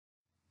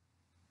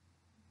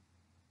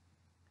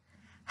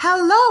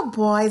Hello,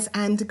 boys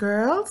and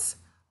girls.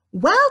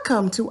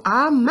 Welcome to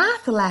our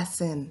math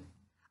lesson.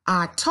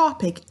 Our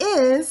topic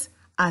is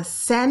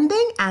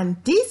ascending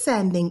and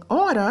descending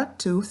order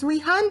to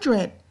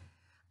 300.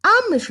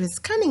 I'm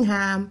Mrs.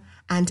 Cunningham,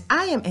 and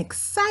I am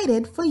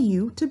excited for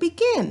you to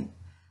begin.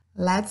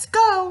 Let's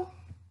go.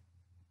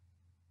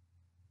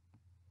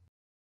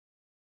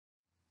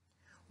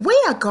 We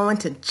are going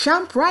to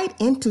jump right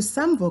into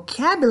some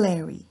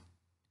vocabulary.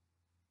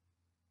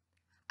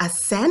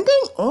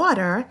 Ascending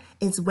order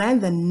is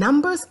when the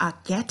numbers are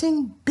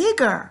getting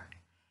bigger.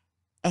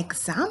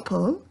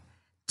 Example,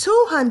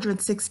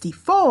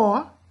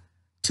 264,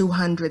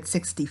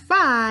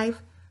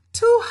 265,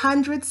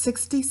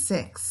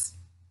 266.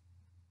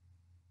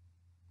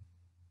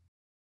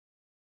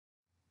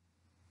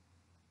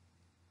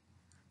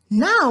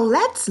 Now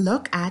let's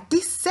look at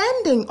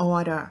descending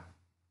order.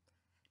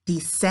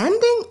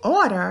 Descending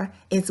order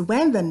is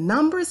when the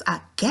numbers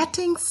are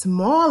getting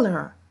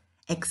smaller.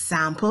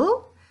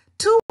 Example,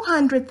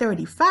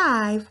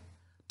 235,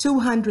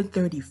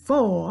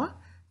 234,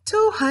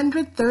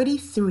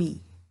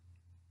 233.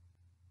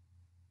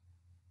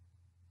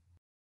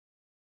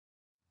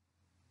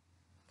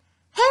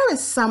 Here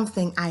is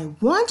something I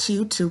want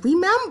you to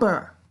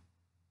remember.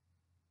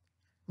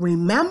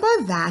 Remember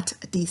that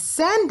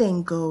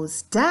descending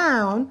goes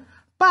down,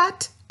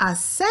 but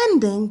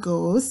ascending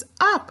goes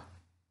up.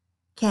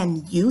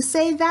 Can you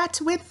say that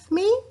with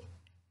me?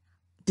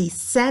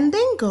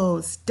 Descending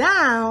goes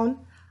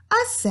down,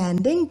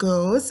 ascending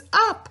goes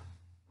up.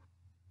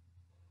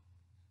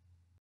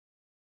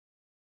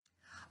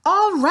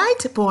 All right,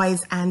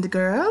 boys and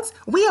girls,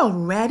 we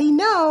already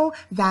know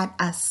that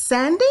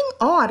ascending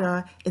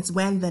order is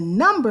when the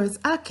numbers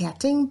are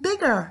getting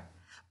bigger.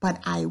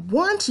 But I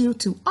want you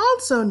to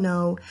also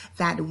know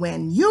that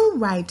when you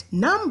write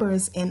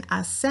numbers in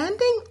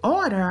ascending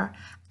order,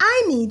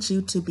 I need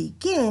you to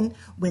begin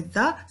with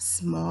the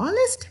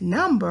smallest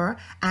number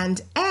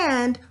and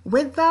end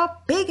with the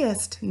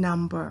biggest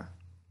number.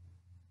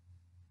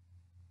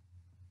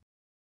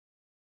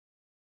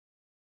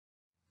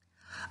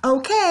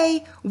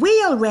 Okay,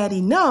 we already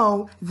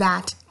know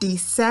that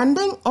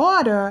descending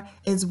order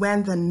is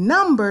when the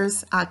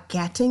numbers are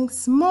getting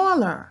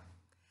smaller.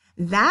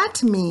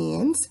 That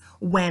means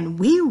when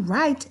we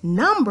write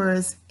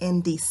numbers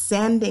in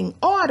descending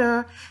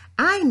order,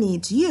 I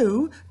need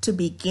you to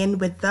begin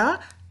with the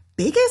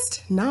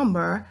biggest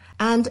number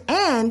and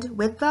end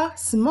with the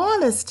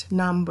smallest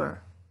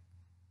number.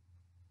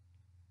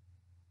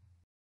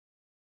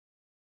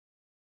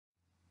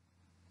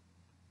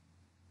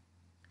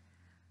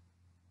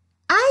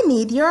 I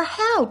need your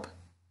help.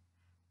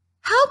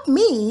 Help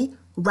me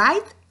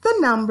write the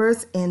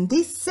numbers in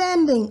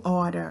descending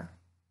order.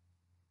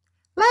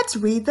 Let's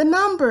read the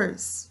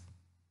numbers.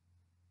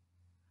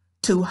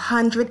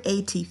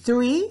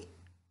 283,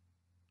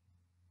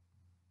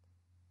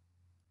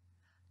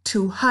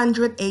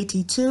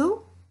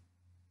 282,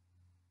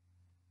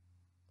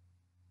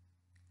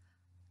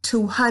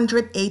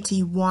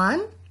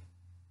 281,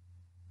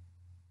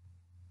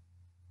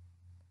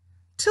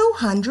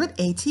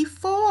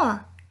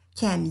 284.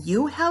 Can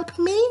you help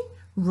me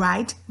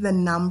write the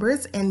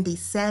numbers in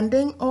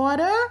descending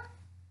order?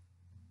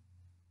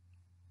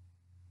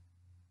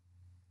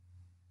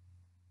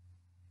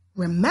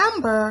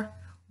 Remember,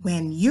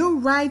 when you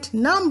write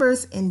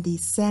numbers in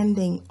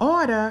descending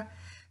order,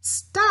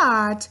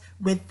 start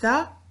with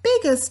the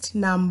biggest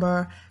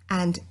number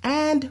and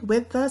end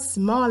with the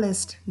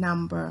smallest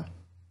number.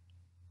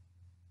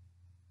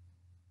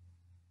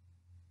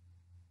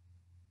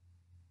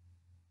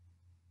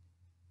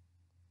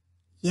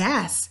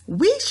 Yes,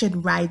 we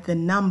should write the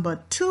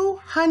number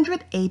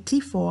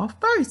 284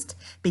 first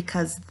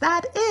because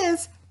that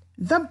is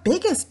the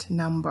biggest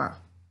number.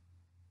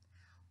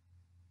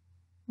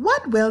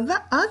 What will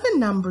the other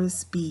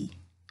numbers be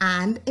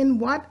and in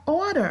what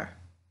order?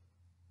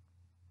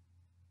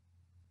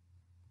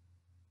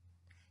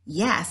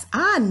 Yes,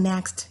 our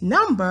next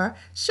number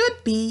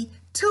should be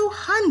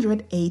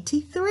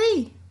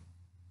 283.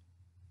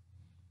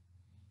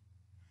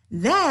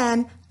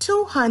 Then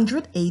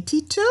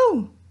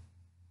 282.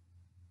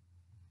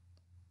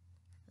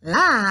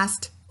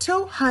 Last,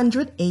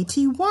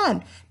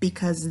 281,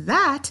 because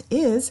that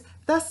is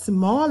the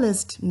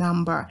smallest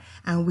number,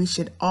 and we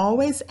should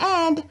always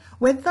end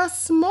with the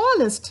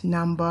smallest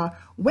number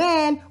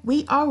when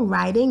we are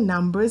writing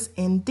numbers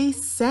in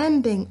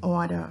descending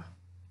order.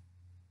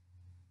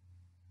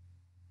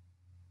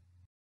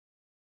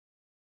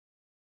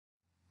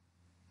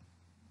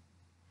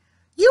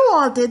 You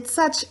all did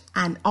such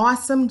an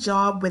awesome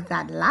job with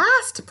that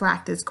last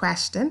practice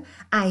question.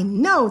 I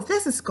know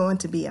this is going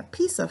to be a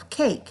piece of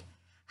cake.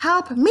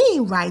 Help me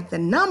write the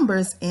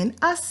numbers in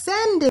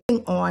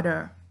ascending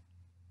order.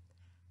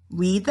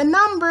 Read the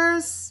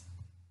numbers.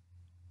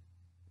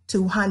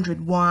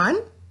 201,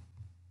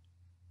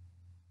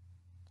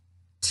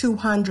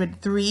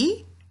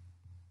 203,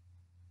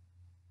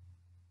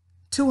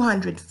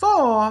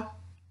 204,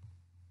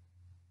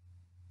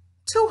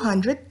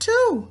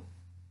 202.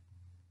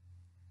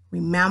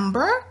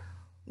 Remember,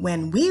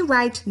 When we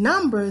write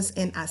numbers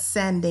in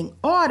ascending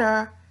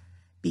order,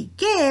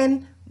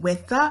 begin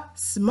with the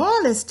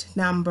smallest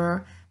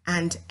number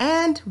and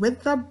end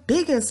with the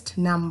biggest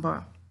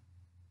number.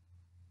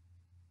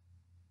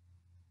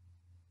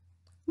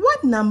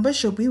 What number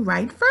should we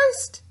write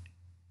first?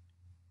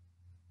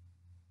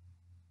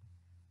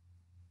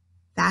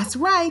 That's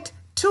right,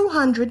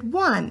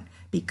 201,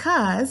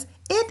 because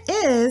it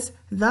is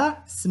the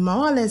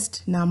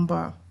smallest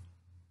number.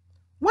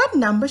 What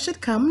number should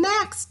come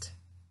next?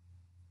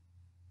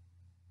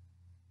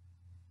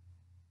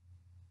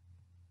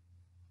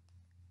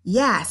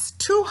 Yes,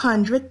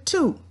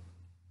 202.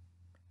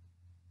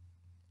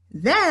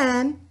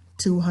 Then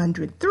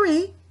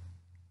 203.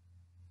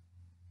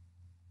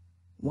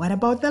 What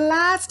about the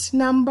last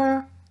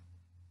number?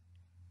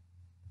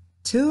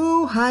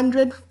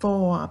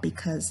 204,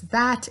 because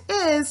that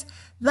is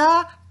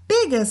the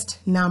biggest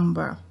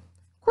number.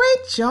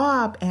 Great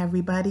job,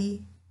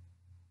 everybody.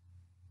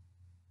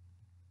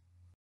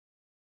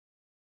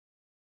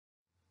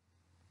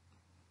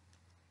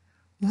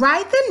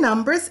 Write the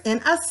numbers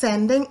in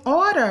ascending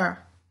order.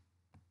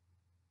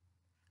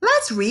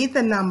 Let's read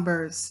the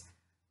numbers.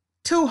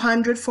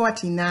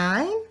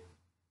 249,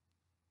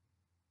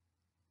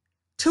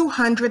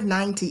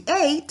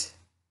 298,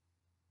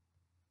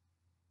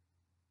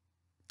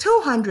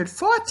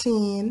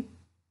 214,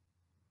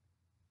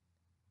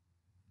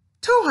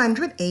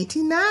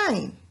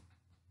 289.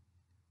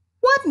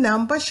 What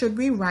number should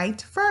we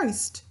write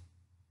first?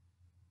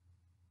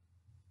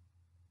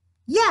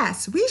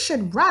 Yes, we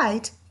should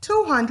write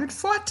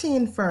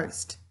 214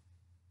 first.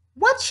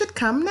 What should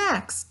come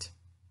next?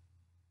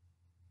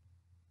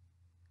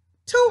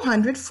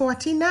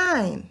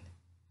 249.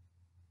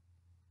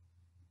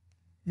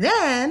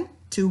 Then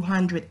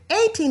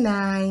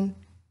 289.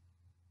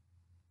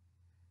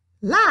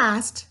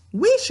 Last,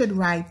 we should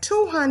write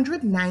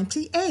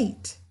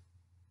 298.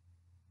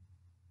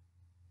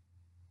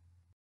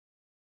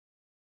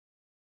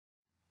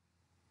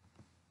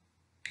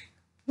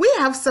 We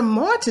have some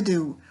more to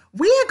do.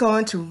 We are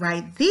going to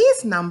write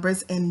these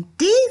numbers in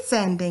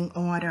descending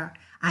order.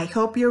 I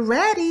hope you're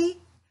ready.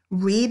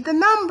 Read the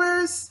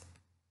numbers.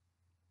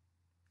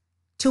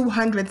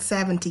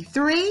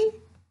 273,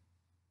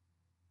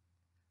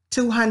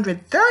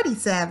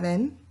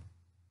 237,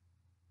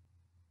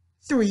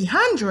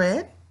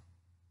 300,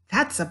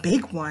 that's a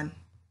big one.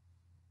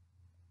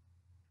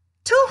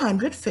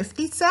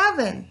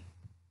 257.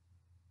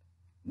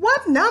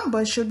 What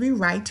number should we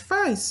write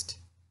first?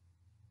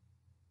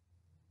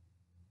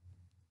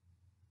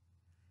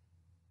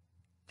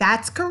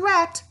 That's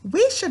correct.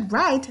 We should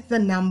write the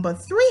number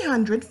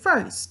 300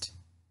 first.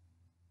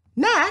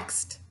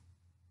 Next,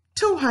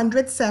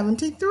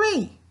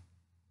 273.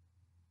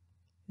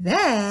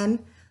 Then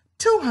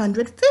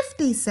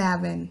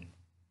 257.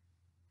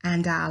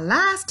 And our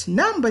last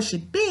number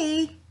should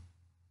be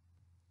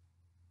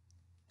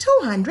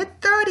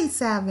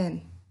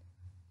 237.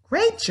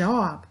 Great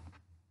job.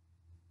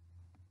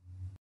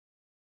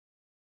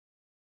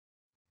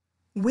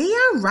 We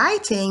are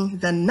writing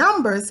the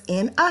numbers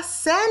in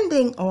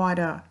ascending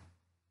order.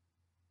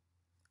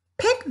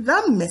 Pick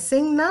the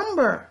missing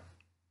number.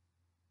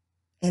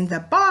 In the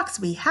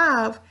box we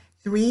have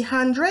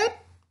 300,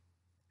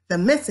 the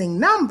missing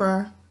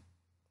number,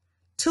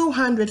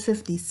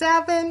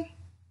 257,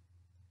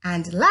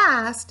 and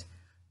last,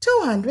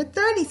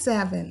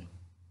 237.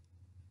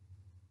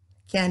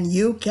 Can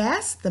you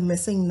guess the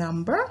missing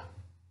number?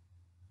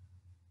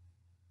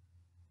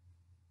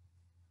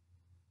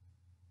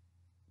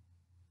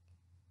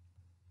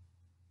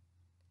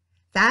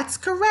 That's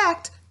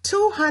correct,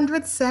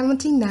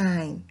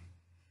 279.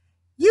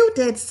 You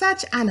did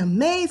such an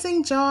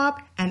amazing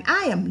job, and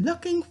I am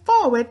looking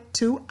forward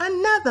to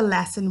another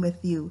lesson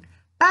with you.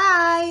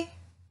 Bye!